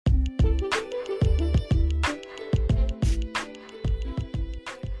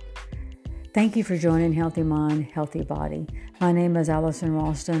Thank you for joining Healthy Mind, Healthy Body. My name is Allison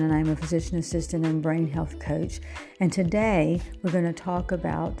Ralston, and I'm a physician assistant and brain health coach. And today we're going to talk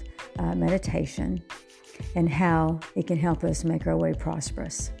about meditation and how it can help us make our way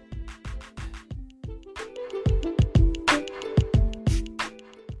prosperous.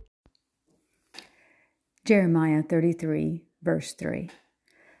 Jeremiah 33, verse 3.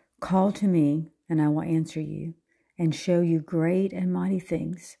 Call to me, and I will answer you, and show you great and mighty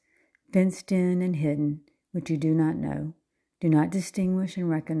things, fenced in and hidden, which you do not know, do not distinguish and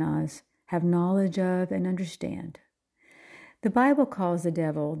recognize, have knowledge of and understand. The Bible calls the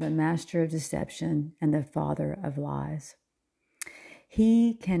devil the master of deception and the father of lies.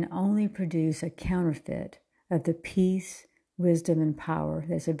 He can only produce a counterfeit of the peace, wisdom, and power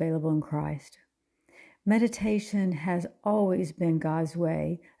that's available in Christ. Meditation has always been God's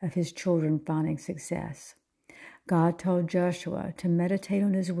way of his children finding success. God told Joshua to meditate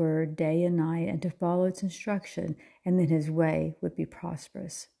on his word day and night and to follow its instruction, and then his way would be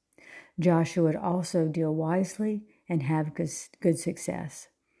prosperous. Joshua would also deal wisely and have good success.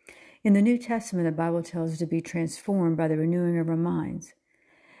 In the New Testament, the Bible tells us to be transformed by the renewing of our minds.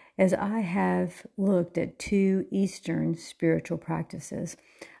 As I have looked at two Eastern spiritual practices,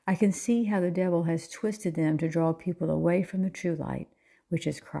 I can see how the devil has twisted them to draw people away from the true light, which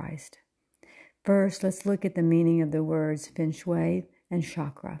is Christ. First, let's look at the meaning of the words feng shui and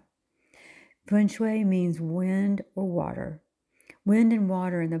chakra. Feng shui means wind or water. Wind and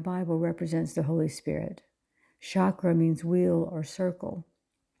water in the Bible represents the Holy Spirit. Chakra means wheel or circle.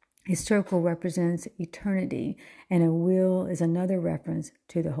 A circle represents eternity, and a wheel is another reference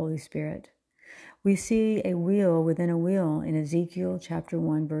to the Holy Spirit. We see a wheel within a wheel in Ezekiel chapter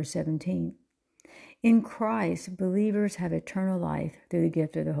 1, verse 17. In Christ, believers have eternal life through the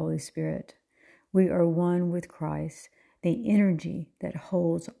gift of the Holy Spirit. We are one with Christ, the energy that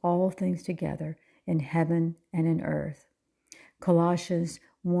holds all things together in heaven and in earth. Colossians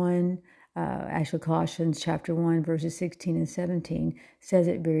chapter 1, verses 16 and 17 says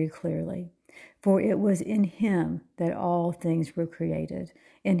it very clearly. For it was in him that all things were created,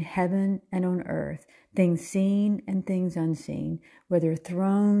 in heaven and on earth, things seen and things unseen, whether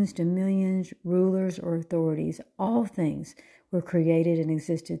thrones, dominions, rulers, or authorities, all things were created and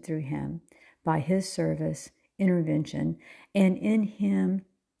existed through him, by his service, intervention, and in him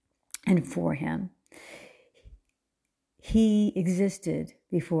and for him. He existed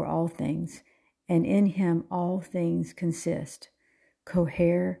before all things, and in him all things consist,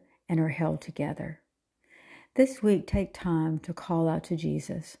 cohere, and are held together. This week, take time to call out to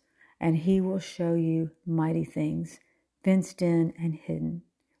Jesus, and he will show you mighty things, fenced in and hidden,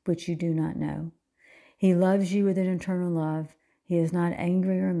 which you do not know. He loves you with an eternal love. He is not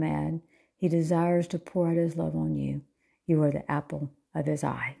angry or mad. He desires to pour out his love on you. You are the apple of his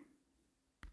eye.